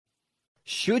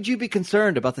Should you be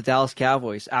concerned about the Dallas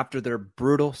Cowboys after their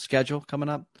brutal schedule coming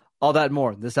up? All that and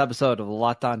more in this episode of the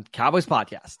Locked On Cowboys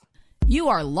podcast. You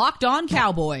are Locked On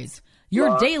Cowboys,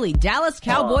 your daily Dallas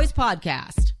Cowboys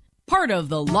podcast. Part of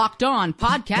the Locked On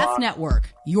Podcast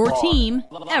Network, your team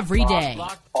every day.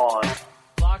 Locked on.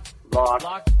 Locked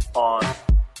on.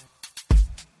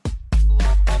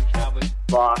 Cowboys.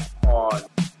 Locked on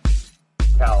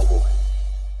Cowboys.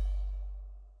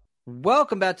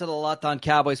 Welcome back to the Locked On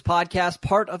Cowboys podcast,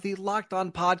 part of the Locked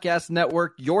On Podcast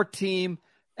Network, your team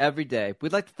every day.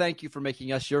 We'd like to thank you for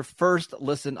making us your first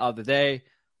listen of the day.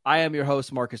 I am your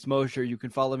host, Marcus Mosher. You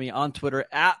can follow me on Twitter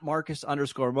at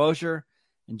Marcus_Mosher.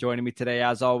 And joining me today,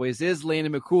 as always, is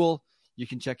Landon McCool. You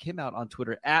can check him out on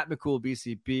Twitter at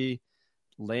McCoolBCB.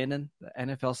 Landon, the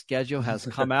NFL schedule has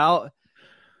come out.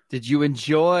 Did you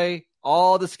enjoy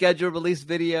all the schedule release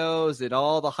videos and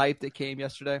all the hype that came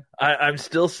yesterday? I'm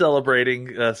still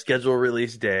celebrating schedule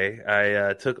release day.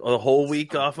 I took a whole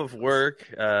week off of work,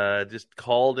 just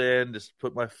called in, just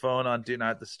put my phone on Do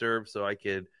Not Disturb so I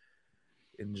could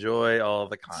enjoy all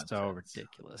the content. So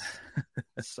ridiculous.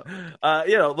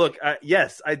 Look,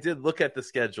 yes, I did look at the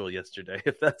schedule yesterday,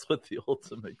 if that's what the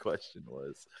ultimate question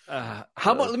was.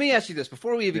 Let me ask you this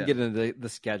before we even get into the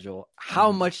schedule.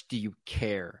 How much do you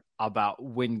care about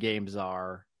when games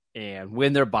are and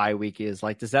when their bye week is?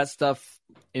 Like, does that stuff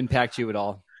impact you at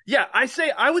all? Yeah,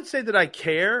 I would say that I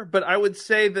care, but I would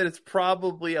say that it's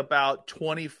probably about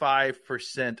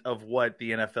 25% of what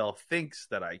the NFL thinks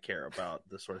that I care about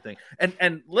this sort of thing.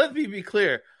 And let me be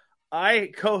clear,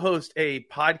 I co-host a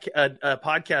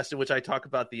podcast in which I talk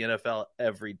about the NFL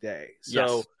every day.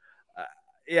 So,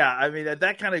 yes.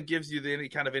 That kind of gives you any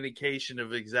kind of indication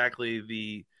of exactly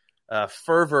the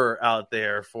fervor out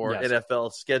there for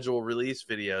NFL schedule release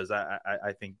videos.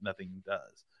 I think nothing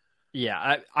does.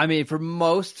 Yeah, I mean, for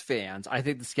most fans, I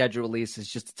think the schedule release is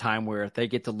just a time where they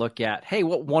get to look at, hey,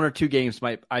 what one or two games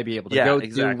might I be able to go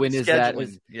to? When is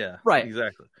scheduling. that? Right.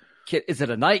 Exactly. Is it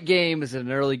a night game? Is it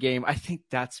an early game? I think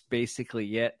that's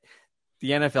basically it.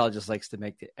 The NFL just likes to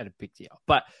make it a big deal.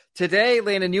 But today,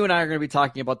 Landon, you and I are going to be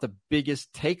talking about the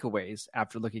biggest takeaways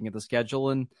after looking at the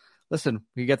schedule. And listen,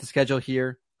 we got the schedule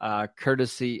here,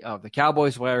 courtesy of the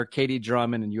Cowboys Wire, Katie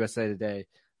Drummond, and USA Today.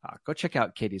 Go check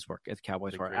out Katie's work at the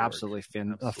Cowboys Wire. Absolutely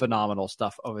phenomenal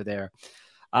stuff over there.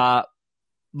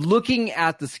 Looking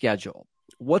at the schedule,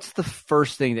 what's the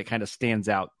first thing that kind of stands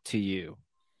out to you?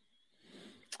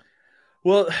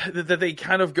 Well, that they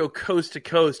kind of go coast to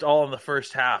coast all in the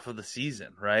first half of the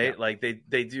season, right? Yeah. Like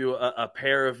they do a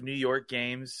pair of New York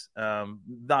games,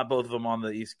 not both of them on the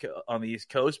East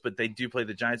Coast, but they do play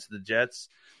the Giants and the Jets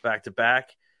back to back.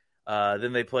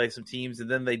 Then they play some teams, and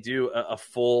then they do a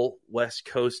full West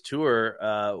Coast tour,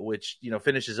 which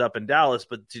finishes up in Dallas.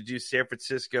 But to do San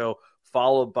Francisco,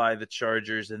 followed by the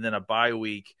Chargers, and then a bye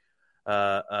week,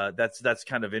 that's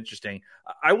kind of interesting.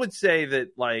 I would say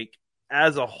that, like,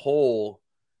 as a whole,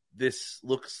 this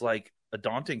looks like a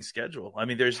daunting schedule. I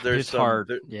mean, there's some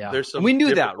hard. There's some. And we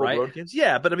knew that, right?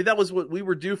 Yeah, but I mean, that was what we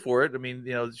were due for it. I mean,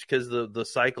 because the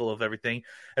cycle of everything.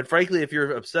 And frankly, if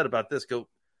you're upset about this, go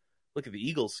look at the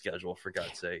Eagles' schedule, for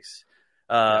God's sakes.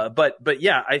 But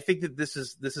yeah, I think that this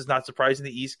is not surprising.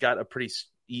 The East got a pretty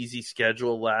easy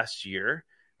schedule last year,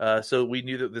 so we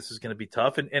knew that this was going to be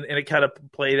tough, and it kind of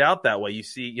played out that way. You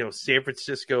see, San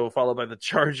Francisco followed by the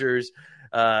Chargers.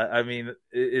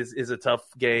 Is a tough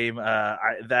game.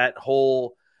 I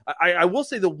will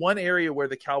say the one area where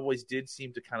the Cowboys did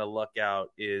seem to kind of luck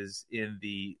out is in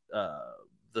the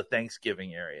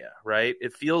Thanksgiving area, right?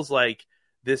 It feels like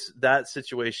that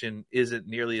situation isn't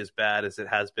nearly as bad as it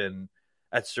has been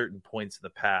at certain points in the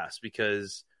past,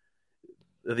 because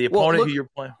the opponent who you're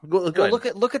playing.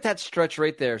 Look at that stretch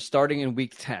right there, starting in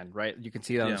week 10. Right, you can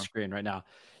see that on the screen right now.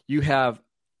 You have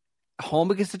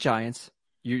home against the Giants.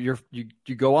 You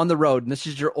go on the road, and this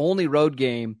is your only road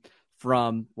game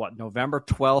from November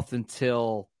 12th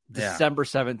until December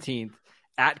 17th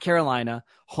at Carolina.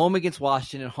 Home against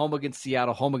Washington, home against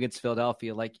Seattle, home against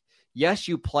Philadelphia. Like, yes,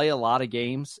 you play a lot of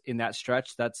games in that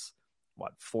stretch. That's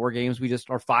 5 games we just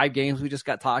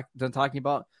got done talking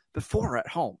about before at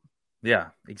home. Yeah,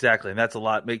 exactly. And that's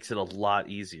makes it a lot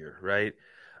easier, right?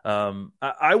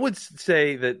 I would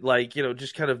say that, like,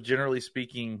 just kind of generally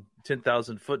speaking,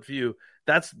 10,000 foot view,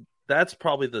 that's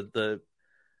probably the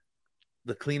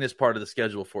cleanest part of the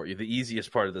schedule for you, the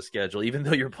easiest part of the schedule, even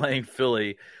though you're playing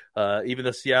Philly, even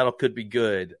though Seattle could be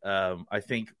good. I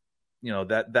think,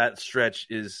 that stretch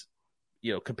is,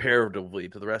 comparatively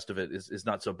to the rest of it is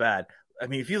not so bad. I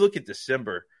mean, if you look at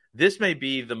December, this may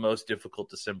be the most difficult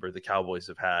December the Cowboys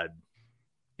have had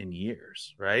in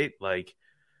years, right? Like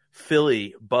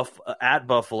Philly, at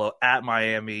Buffalo, at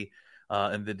Miami,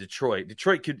 and then Detroit.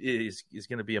 Detroit is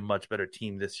going to be a much better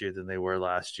team this year than they were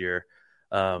last year.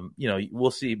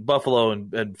 We'll see. Buffalo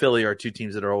and Philly are two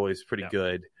teams that are always pretty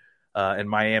good. And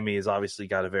Miami has obviously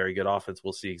got a very good offense.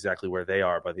 We'll see exactly where they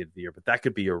are by the end of the year, but that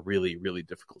could be a really, really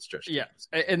difficult stretch. Yeah,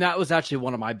 and that was actually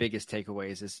one of my biggest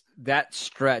takeaways is that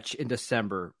stretch in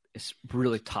December is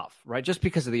really tough, right? Just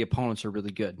because of the opponents are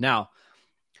really good. Now,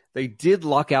 they did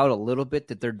luck out a little bit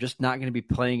that they're just not going to be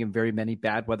playing in very many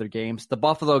bad weather games. The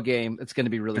Buffalo game, it's going to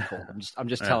be really cold. I'm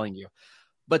just telling you.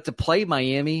 But to play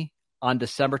Miami on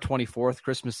December 24th,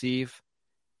 Christmas Eve,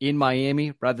 in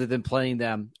Miami, rather than playing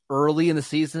them early in the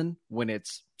season when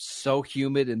it's so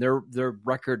humid and their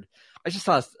record, I just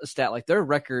saw a stat, like their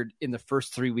record in the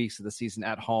first 3 weeks of the season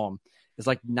at home is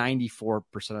like 94%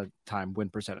 of the time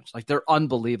win percentage. Like they're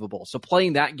unbelievable. So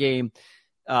playing that game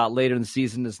later in the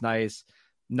season is nice.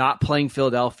 Not playing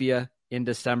Philadelphia in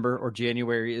December or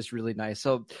January is really nice.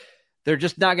 So they're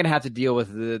just not going to have to deal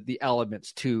with the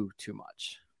elements too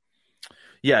much.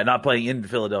 Yeah, not playing in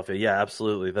Philadelphia. Yeah,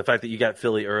 absolutely. The fact that you got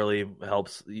Philly early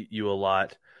helps you a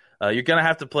lot. You're going to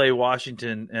have to play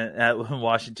Washington at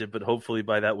Washington, but hopefully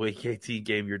by that Week 18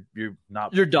 game, you're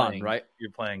done, right?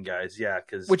 You're playing guys, yeah.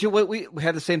 Which we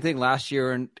had the same thing last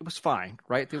year, and it was fine,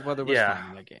 right? The weather was fine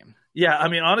in that game. Yeah, I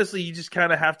mean, honestly, you just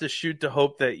kind of have to shoot to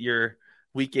hope that your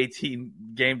Week 18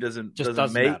 game doesn't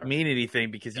mean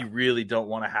anything because you really don't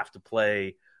want to have to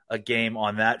play a game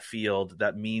on that field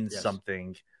that means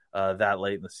something that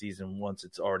late in the season once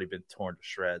it's already been torn to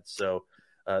shreds. So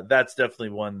that's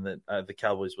definitely one that the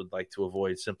Cowboys would like to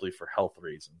avoid simply for health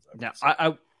reasons. Now,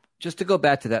 I just to go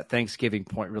back to that Thanksgiving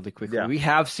point really quickly, we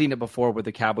have seen it before where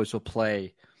the Cowboys will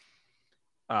play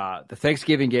the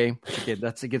Thanksgiving game. Again,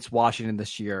 that's against Washington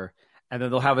this year. And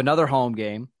then they'll have another home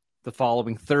game the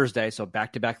following Thursday, so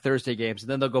back-to-back Thursday games, and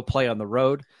then they'll go play on the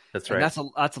road. That's right. And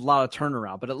that's a lot of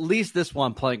turnaround. But at least this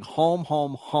one playing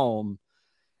home.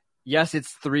 Yes,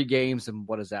 it's 3 games, and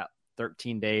what is that,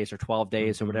 13 days or 12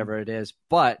 days or whatever it is.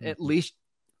 But at least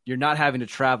you're not having to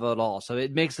travel at all, so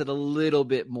it makes it a little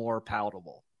bit more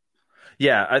palatable.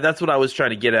 Yeah, that's what I was trying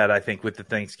to get at, I think, with the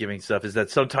Thanksgiving stuff, is that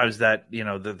sometimes that,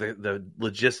 the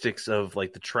logistics of,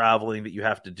 like, the traveling that you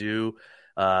have to do,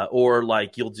 or,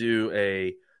 like, you'll do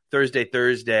a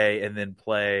Thursday, and then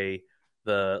play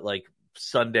the like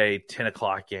Sunday 10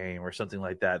 o'clock game or something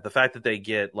like that. The fact that they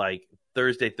get like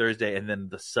Thursday, and then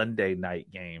the Sunday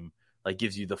night game, like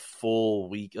gives you the full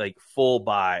week, like full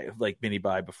bye, like mini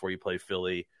bye before you play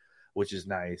Philly, which is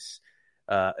nice.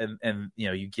 And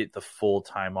you get the full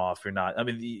time off. You're not, I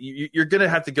mean, you're going to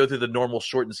have to go through the normal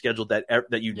shortened schedule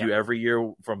that you do every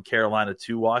year from Carolina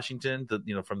to Washington,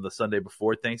 from the Sunday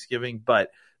before Thanksgiving,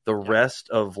 but the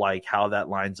rest of like how that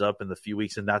lines up in the few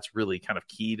weeks, and that's really kind of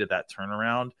key to that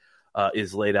turnaround,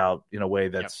 is laid out in a way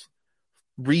that's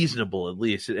reasonable, at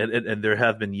least. And there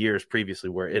have been years previously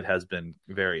where it has been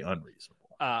very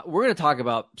unreasonable. We're going to talk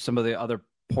about some of the other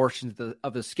portions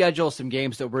of the schedule, some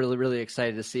games that we're really, really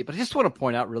excited to see. But I just want to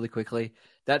point out really quickly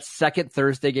that second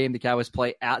Thursday game the Cowboys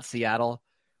play at Seattle.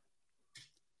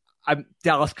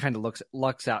 Dallas kind of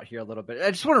lucks out here a little bit. I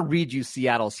just want to read you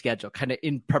Seattle's schedule kind of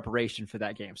in preparation for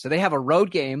that game. So they have a road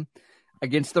game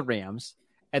against the Rams,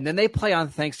 and then they play on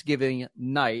Thanksgiving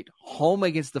night home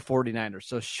against the 49ers.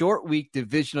 So short week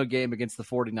divisional game against the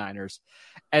 49ers.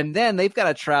 And then they've got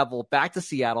to travel back to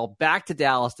Seattle, back to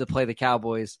Dallas to play the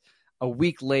Cowboys a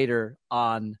week later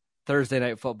on Thursday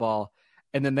Night Football.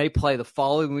 And then they play the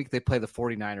following week, they play the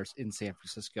 49ers in San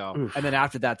Francisco. Oof, and then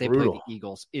after that, they play the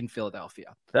Eagles in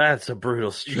Philadelphia. That's a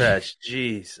brutal stretch.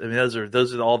 Jeez. I mean,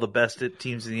 those are all the best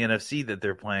teams in the NFC that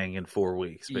they're playing in 4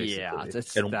 weeks, basically. Yeah.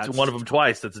 And one of them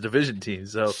twice, that's a division team.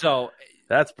 So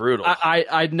that's brutal.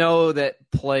 I know that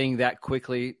playing that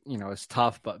quickly, is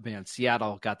tough, but man,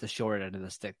 Seattle got the short end of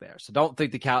the stick there. So don't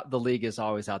think the league is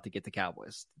always out to get the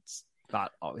Cowboys. It's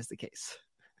not always the case.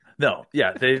 No,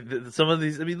 yeah, some of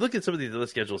these. I mean, look at some of these other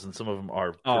schedules, and some of them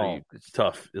are pretty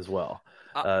tough as well.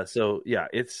 So yeah,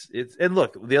 it's and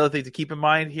look, the other thing to keep in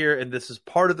mind here, and this is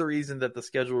part of the reason that the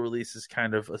schedule release is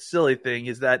kind of a silly thing,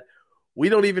 is that we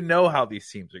don't even know how these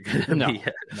teams are going to be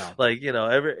yet. No. Like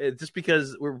just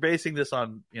because we're basing this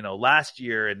on last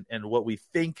year and what we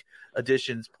think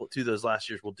additions to those last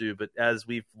years will do, but as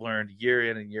we've learned year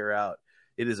in and year out,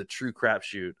 it is a true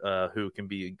crapshoot who can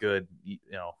be good,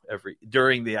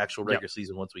 during the actual regular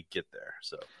season once we get there.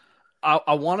 So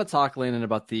I want to talk, Landon,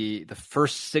 about the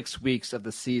first 6 weeks of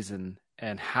the season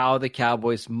and how the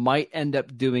Cowboys might end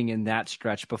up doing in that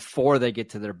stretch before they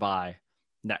get to their bye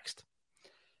next.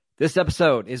 This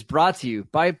episode is brought to you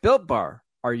by Built Bar.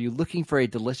 Are you looking for a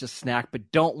delicious snack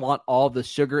but don't want all the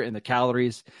sugar and the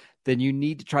calories? Then you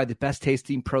need to try the best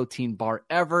tasting protein bar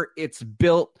ever. It's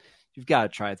Built. You've got to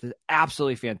try it. They're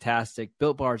absolutely fantastic.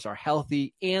 Built Bars are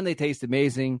healthy and they taste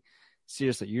amazing.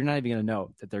 Seriously, you're not even going to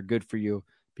know that they're good for you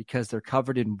because they're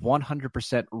covered in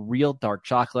 100% real dark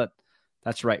chocolate.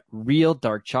 That's right, real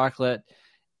dark chocolate.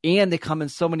 And they come in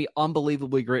so many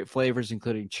unbelievably great flavors,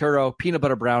 including churro, peanut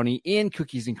butter brownie, and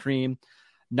cookies and cream.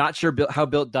 Not sure how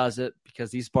Built does it because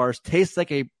these bars taste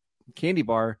like a candy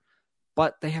bar,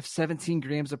 but they have 17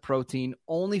 grams of protein,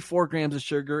 only 4 grams of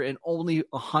sugar, and only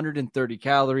 130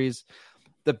 calories.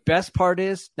 The best part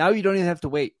is now you don't even have to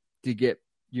wait to get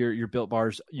your Built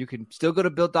Bars. You can still go to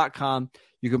Built.com.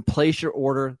 You can place your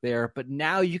order there, but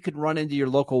now you can run into your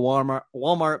local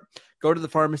Walmart, go to the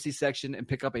pharmacy section and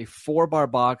pick up a 4-bar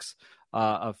box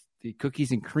of the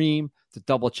cookies and cream, the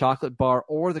double chocolate bar,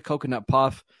 or the coconut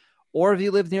puff. Or if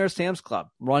you live near a Sam's Club,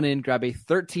 run in, grab a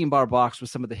 13-bar box with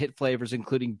some of the hit flavors,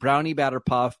 including brownie batter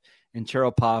puff and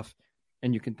churro puff,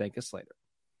 and you can thank us later.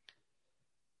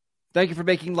 Thank you for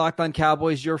making Locked On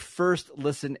Cowboys your first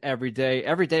listen every day.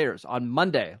 Every dayers on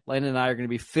Monday, Landon and I are going to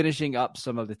be finishing up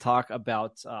some of the talk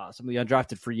about some of the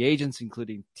undrafted free agents,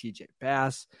 including TJ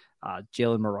Bass,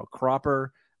 Jalen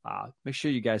Moreau-Cropper. Make sure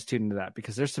you guys tune into that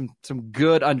because there's some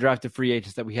good undrafted free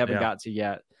agents that we haven't got to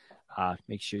yet.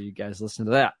 Make sure you guys listen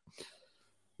to that.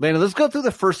 Landon, let's go through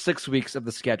the first 6 weeks of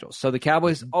the schedule. So the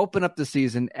Cowboys open up the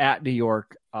season at New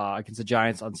York against the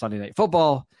Giants on Sunday Night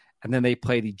Football, and then they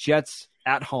play the Jets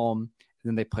at home, and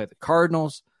then they play the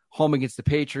Cardinals, home against the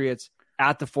Patriots,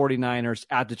 at the 49ers,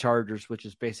 at the Chargers, which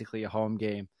is basically a home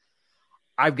game.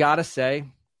 I've got to say,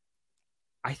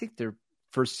 I think their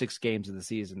first 6 games of the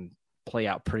season play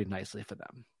out pretty nicely for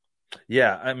them.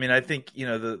 Yeah, I mean, I think,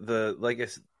 the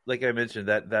like I mentioned,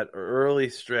 that early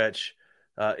stretch,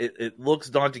 it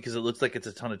looks daunting because it looks like it's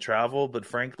a ton of travel, but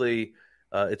frankly,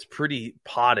 it's pretty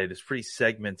potted. It's pretty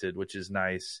segmented, which is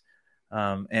nice.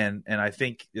 And I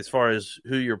think as far as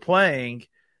who you're playing,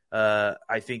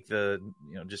 I think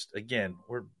just again,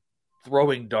 we're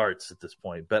throwing darts at this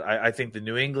point, but I think the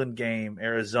New England game,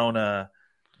 Arizona,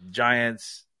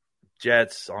 Giants,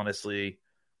 Jets, honestly,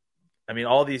 I mean,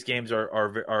 all these games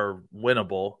are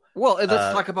winnable. Well,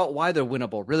 let's talk about why they're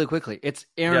winnable really quickly. It's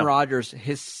Aaron Rodgers,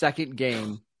 his second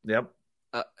game. Yep.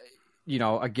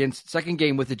 Against second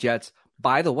game with the Jets.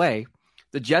 By the way,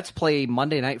 the Jets play a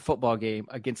Monday Night Football game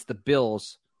against the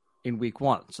Bills in week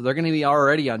 1. So they're going to be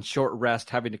already on short rest,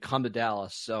 having to come to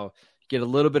Dallas. So get a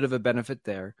little bit of a benefit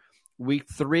there. Week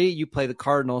 3, you play the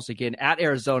Cardinals again at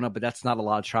Arizona, but that's not a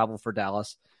lot of travel for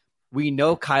Dallas. We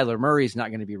know Kyler Murray's not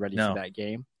going to be ready for that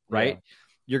game, right? Yeah.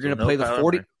 You're going to play the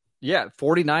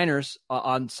 49ers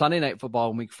on Sunday Night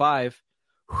Football in week 5.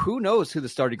 Who knows who the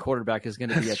starting quarterback is going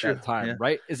to be at that time,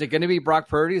 right? Is it going to be Brock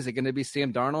Purdy? Is it going to be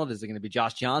Sam Darnold? Is it going to be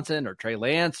Josh Johnson or Trey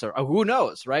Lance or who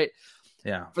knows, right?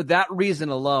 Yeah. For that reason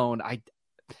alone,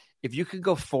 if you could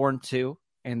go 4-2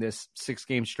 in this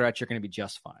 6-game stretch, you're going to be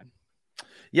just fine.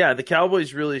 Yeah, the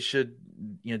Cowboys really should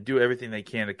do everything they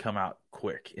can to come out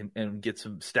quick and get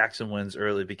stack some wins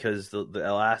early because the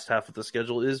last half of the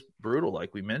schedule is brutal,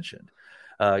 like we mentioned.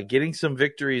 Getting some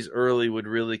victories early would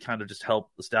really kind of just help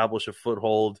establish a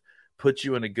foothold, put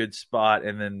you in a good spot,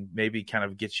 and then maybe kind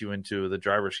of get you into the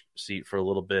driver's seat for a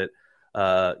little bit.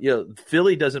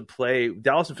 Philly doesn't play.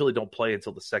 Dallas and Philly don't play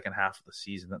until the second half of the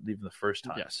season, not even the first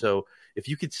time. Yeah. So if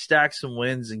you could stack some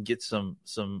wins and get some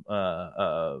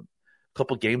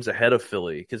couple games ahead of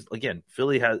Philly, because again,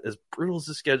 Philly has, as brutal as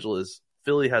the schedule is,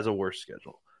 Philly has a worse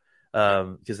schedule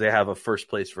because they have a first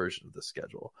place version of the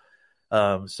schedule.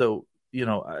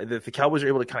 If the Cowboys are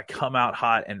able to kind of come out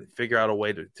hot and figure out a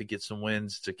way to get some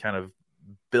wins to kind of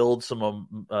build some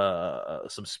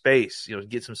space,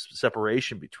 get some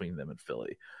separation between them and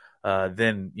Philly,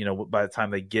 then by the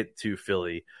time they get to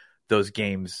Philly, those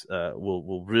games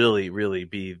will really, really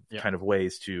be kind of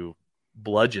ways to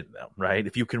bludgeon them, right?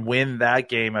 If you can win that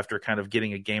game after kind of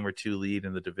getting a game or two lead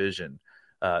in the division,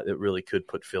 it really could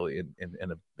put Philly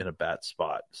in a bad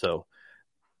spot. So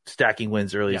stacking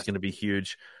wins early is going to be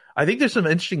huge. I think there's some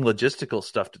interesting logistical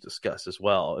stuff to discuss as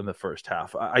well in the first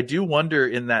half. I do wonder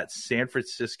in that San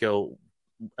Francisco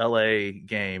LA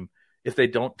game if they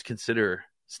don't consider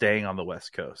staying on the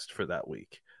West Coast for that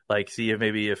week. Like, see if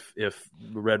maybe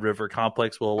Red River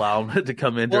Complex will allow them to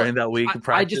come in during that week. And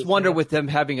practice. I just wonder with them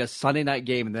having a Sunday night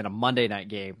game and then a Monday night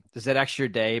game, does that extra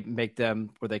day make them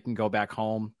where they can go back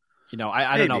home?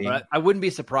 I don't know, but I wouldn't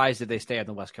be surprised if they stay on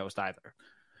the West Coast either.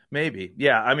 Maybe.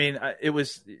 Yeah. I mean, it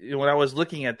was when I was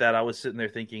looking at that, I was sitting there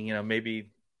thinking, maybe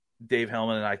Dave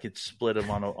Hellman and I could split them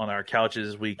on our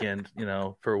couches weekend,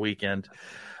 for a weekend.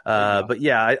 But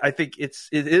yeah, I think it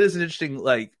is an interesting,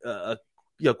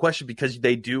 question because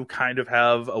they do kind of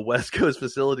have a West Coast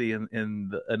facility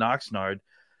in Oxnard.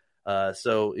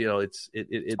 So it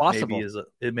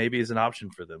maybe is an option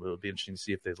for them. It'll be interesting to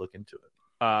see if they look into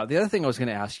it. The other thing I was going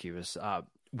to ask you is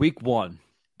week 1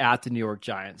 at the New York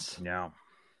Giants. Yeah.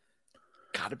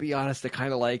 Got to be honest, I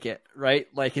kind of like it, right?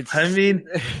 Like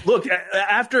Look,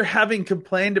 after having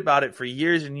complained about it for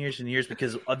years and years and years,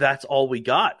 because that's all we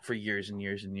got for years and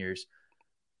years and years.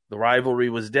 The rivalry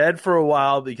was dead for a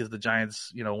while because the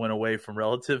Giants, went away from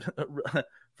relative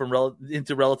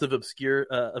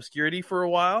obscurity for a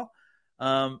while.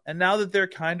 And now that they're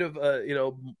kind of,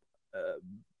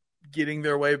 getting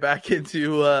their way back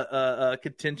into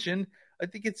contention, I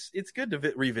think it's good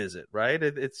to revisit, right?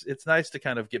 It's nice to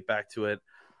kind of get back to it.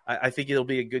 I think it'll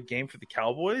be a good game for the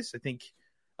Cowboys. I think,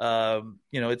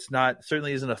 it's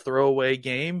certainly isn't a throwaway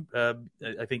game. I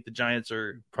think the Giants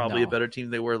are probably a better team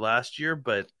than they were last year,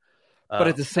 but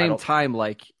at the same time,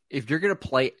 like if you're going to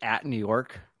play at New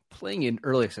York, playing in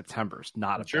early September is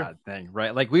not a bad thing,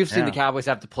 right? Like we've seen the Cowboys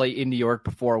have to play in New York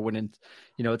before when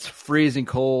it's freezing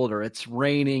cold or it's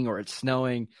raining or it's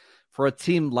snowing. For a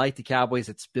team like the Cowboys,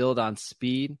 it's built on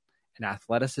speed and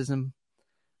athleticism.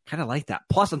 Kind of like that.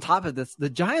 Plus, on top of this, the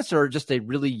Giants are just a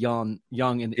really young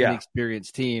and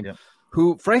inexperienced team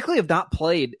who, frankly, have not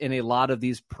played in a lot of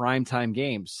these primetime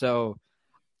games. So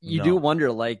you do wonder,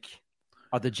 like,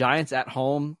 are the Giants at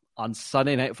home on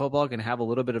Sunday Night Football going to have a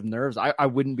little bit of nerves? I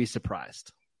wouldn't be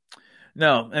surprised.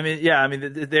 No,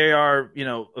 they are,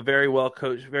 a very well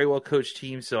coached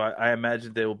team. So I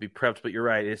imagine they will be prepped. But you're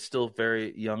right; it's still a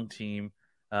very young team,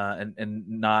 and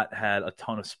not had a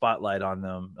ton of spotlight on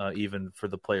them, even for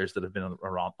the players that have been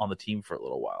on the team for a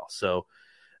little while. So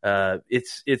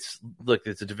it's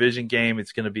a division game.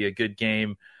 It's going to be a good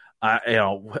game.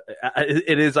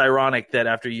 It is ironic that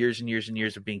after years and years and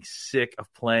years of being sick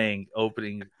of playing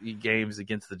opening games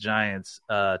against the Giants,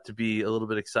 to be a little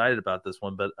bit excited about this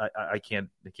one, but I can't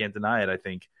deny it. I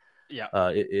think,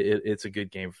 it's a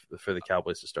good game for the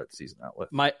Cowboys to start the season out with.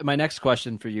 My next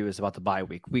question for you is about the bye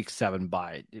week 7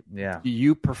 bye. Yeah. Do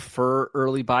you prefer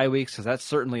early bye weeks? Because that's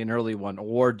certainly an early one,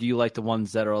 or do you like the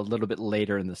ones that are a little bit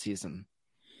later in the season?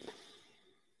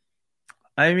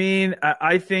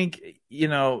 I think,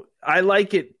 I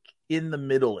like it in the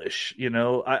middle-ish,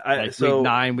 like week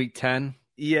 9, week 10?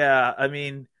 Yeah,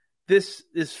 this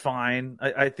is fine.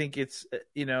 I think it's,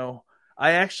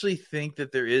 I actually think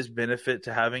that there is benefit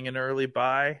to having an early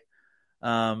bye,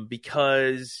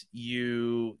 because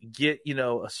you get,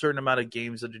 a certain amount of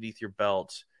games underneath your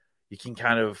belt. You can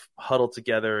kind of huddle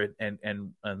together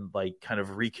and like kind of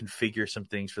reconfigure some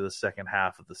things for the second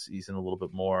half of the season a little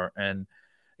bit more. And,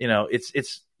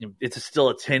 it's still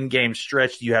a 10-game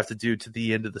stretch you have to do to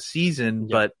the end of the season.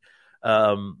 Yeah. But,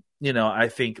 I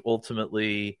think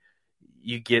ultimately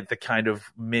you get the kind of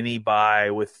mini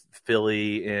bye with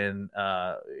Philly in,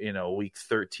 week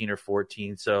 13 or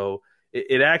 14. So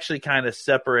it actually kind of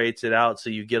separates it out. So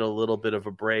you get a little bit of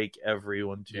a break every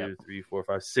 1, 2, 3, 4,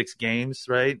 5, 6 games,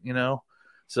 right?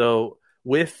 So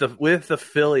with the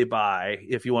Philly bye,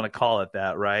 if you want to call it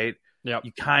that, right? Yep.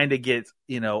 You kind of get,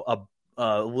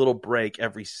 a little break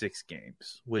every 6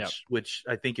 games, which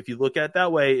I think if you look at it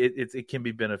that way, it can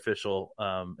be beneficial,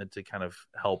 and to kind of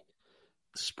help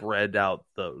spread out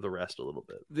the rest a little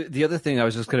bit. The other thing I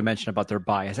was just going to mention about their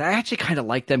bye is I actually kind of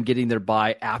like them getting their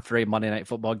bye after a Monday Night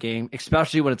Football game,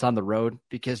 especially when it's on the road,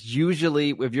 because usually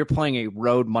if you're playing a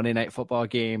road Monday Night Football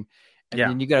game and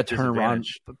then you got to turn around,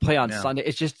 play on Sunday,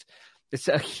 it's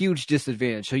a huge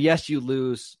disadvantage. So yes, you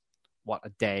lose a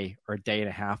day or a day and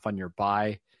a half on your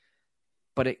bye,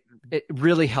 but it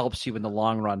really helps you in the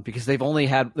long run because they only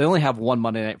have one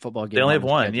Monday Night Football game. They only have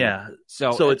one, yeah.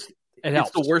 So it's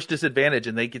the worst disadvantage,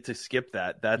 and they get to skip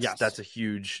that. That's a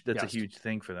huge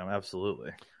thing for them.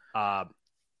 Absolutely.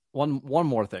 One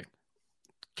more thing,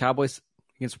 Cowboys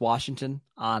against Washington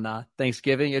on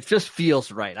Thanksgiving. It just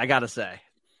feels right. I gotta say,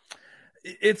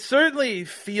 it certainly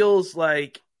feels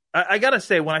like. I gotta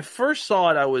say, when I first saw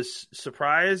it, I was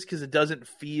surprised because it doesn't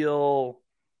feel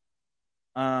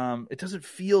normal,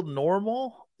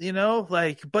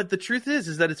 but the truth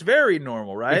is that it's very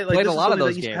normal, right? Like a lot of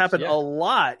those games happen a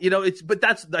lot,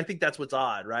 I think that's what's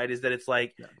odd, right? Is that it's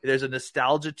like there's a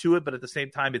nostalgia to it, but at the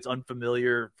same time it's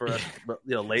unfamiliar for us,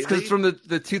 lately. Because it's from the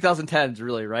 2010s,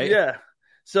 really, right? Yeah.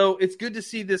 So it's good to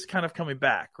see this kind of coming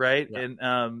back, right? Yeah.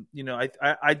 And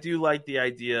I do like the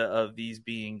idea of these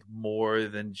being more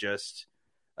than just.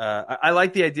 I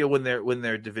like the idea when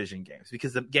they're division games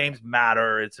because the games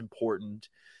matter. It's important.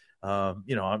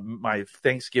 My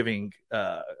Thanksgiving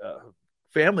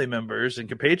family members and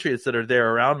compatriots that are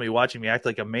there around me watching me act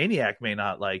like a maniac may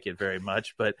not like it very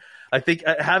much, but I think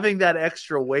having that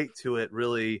extra weight to it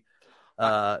really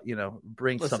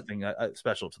bring something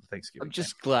special to the Thanksgiving. I'm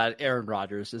just glad Aaron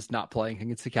Rodgers is not playing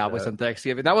against the Cowboys on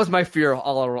Thanksgiving. That was my fear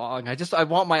all along. I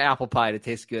want my apple pie to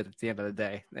taste good at the end of the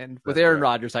day, and with Aaron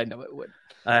Rodgers, I know it would.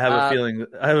 I have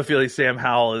a feeling Sam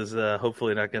Howell is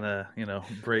hopefully not going to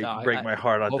break my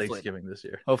heart on Thanksgiving this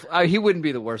year. Hopefully, he wouldn't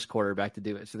be the worst quarterback to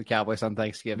do it for the Cowboys on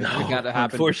Thanksgiving. No,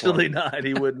 unfortunately not.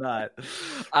 He would not.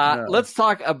 No. Let's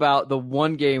talk about the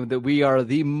one game that we are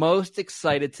the most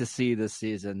excited to see this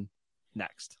season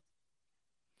next.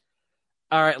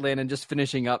 All right, Landon, just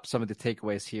finishing up some of the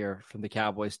takeaways here from the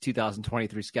Cowboys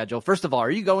 2023 schedule. First of all, are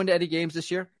you going to any games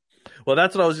this year? Well,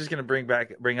 that's what I was just going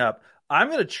to bring up. I'm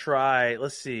going to try.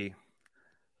 Let's see.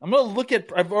 I'm going to look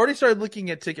at. I've already started looking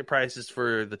at ticket prices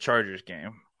for the Chargers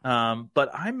game, but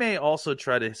I may also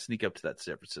try to sneak up to that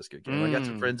San Francisco game. I got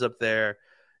some friends up there.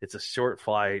 It's a short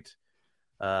flight.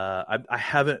 I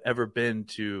haven't ever been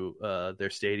to their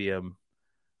stadium,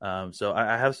 so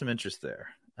I have some interest there.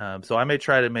 So I may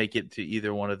try to make it to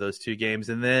either one of those two games,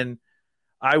 and then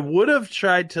I would have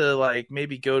tried to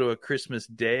maybe go to a Christmas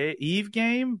Day Eve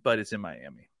game, but it's in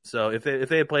Miami. So if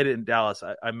they had played it in Dallas,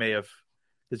 I may have,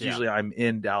 because usually I'm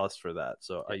in Dallas for that.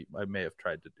 So I may have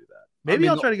tried to do that. Maybe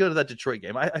I'll try to go to that Detroit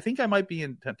game. I think I might be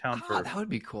in town for that would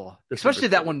be cool. Especially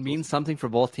that one means something for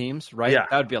both teams, right? Yeah,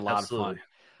 that would be a lot of fun.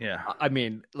 Yeah. I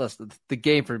mean, listen, the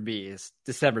game for me is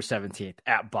December 17th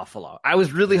at Buffalo. I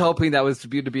was really hoping that was to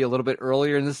be a little bit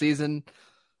earlier in the season.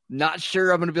 Not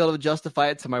sure I'm going to be able to justify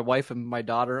it to my wife and my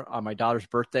daughter on my daughter's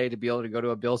birthday to be able to go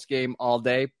to a Bills game all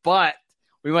day, but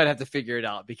we might have to figure it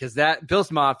out because that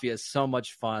Bills Mafia is so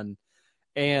much fun.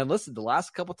 And listen, the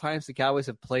last couple times the Cowboys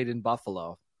have played in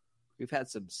Buffalo, we've had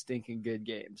some stinking good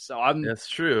games. So that's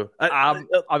true. I'm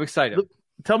excited.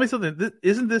 Tell me something.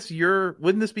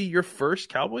 Wouldn't this be your first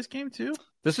Cowboys game too?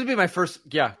 This would be my first,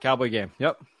 Cowboy game.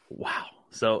 Yep. Wow.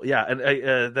 So yeah,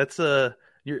 and that's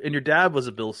your dad was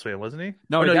a Bills fan, wasn't he?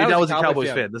 No, your dad was a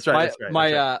Cowboys fan. That's right.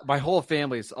 My whole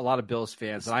family's a lot of Bills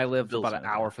fans, and I live about an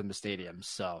hour from the stadium.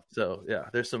 So yeah,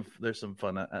 there's some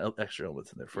fun extra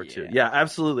elements in there for it too. Yeah,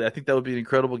 absolutely. I think that would be an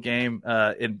incredible game.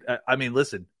 And I mean,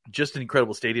 listen, just an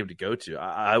incredible stadium to go to.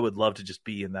 I would love to just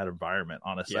be in that environment.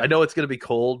 Honestly, I know it's going to be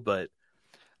cold, but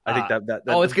I think that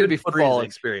it's going to be football freezing.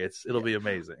 Experience. It'll be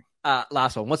amazing.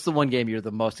 Last one. What's the one game you're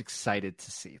the most excited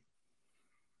to see?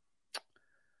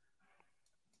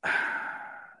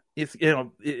 It's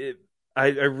I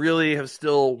really have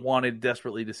still wanted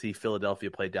desperately to see Philadelphia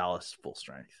play Dallas full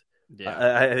strength.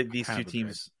 Yeah, these two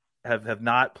teams have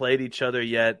not played each other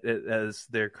yet as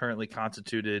they're currently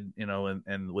constituted.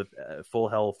 And with full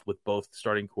health with both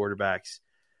starting quarterbacks,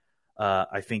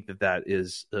 I think that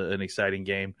is an exciting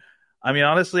game. I mean,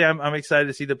 honestly, I'm excited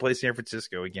to see them play San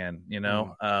Francisco again.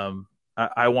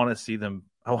 I want to see them.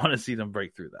 I want to see them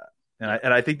break through that.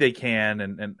 And I think they can,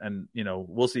 and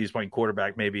we'll see who's playing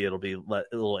quarterback. Maybe it'll be a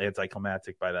little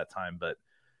anticlimactic by that time, but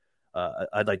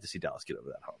I'd like to see Dallas get over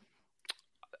that hump.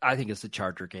 I think it's the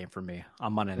Charger game for me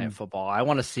on Monday Night Football. I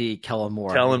want to see Kellen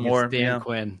Moore, Dan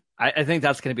Quinn. I think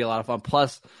that's going to be a lot of fun.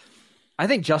 Plus, I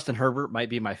think Justin Herbert might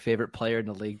be my favorite player in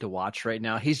the league to watch right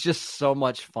now. He's just so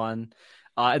much fun.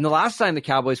 And the last time the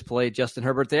Cowboys played Justin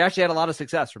Herbert, they actually had a lot of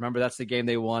success. Remember, that's the game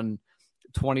they won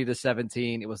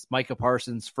 20-17. It was Micah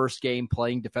Parsons' first game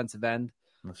playing defensive end.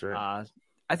 That's right.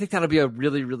 I think that'll be a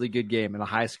really, really good game and a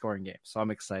high-scoring game. So I'm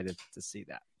excited to see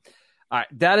that. All right,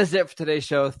 that is it for today's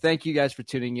show. Thank you guys for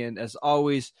tuning in. As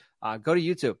always, go to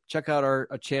YouTube. Check out our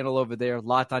channel over there,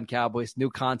 Locked On Cowboys. New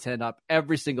content up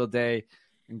every single day.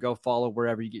 And go follow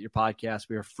wherever you get your podcasts.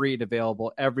 We are free and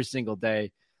available every single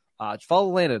day. Follow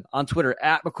Landon on Twitter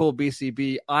at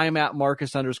McCoolBCB. I'm at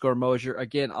Marcus_Mosier.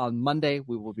 Again, on Monday,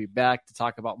 we will be back to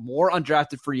talk about more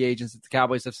undrafted free agents that the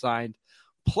Cowboys have signed.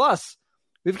 Plus,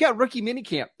 we've got rookie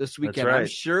minicamp this weekend. Right. I'm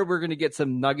sure we're going to get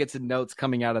some nuggets and notes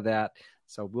coming out of that.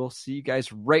 So we'll see you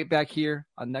guys right back here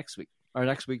on next week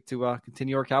to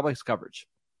continue our Cowboys coverage.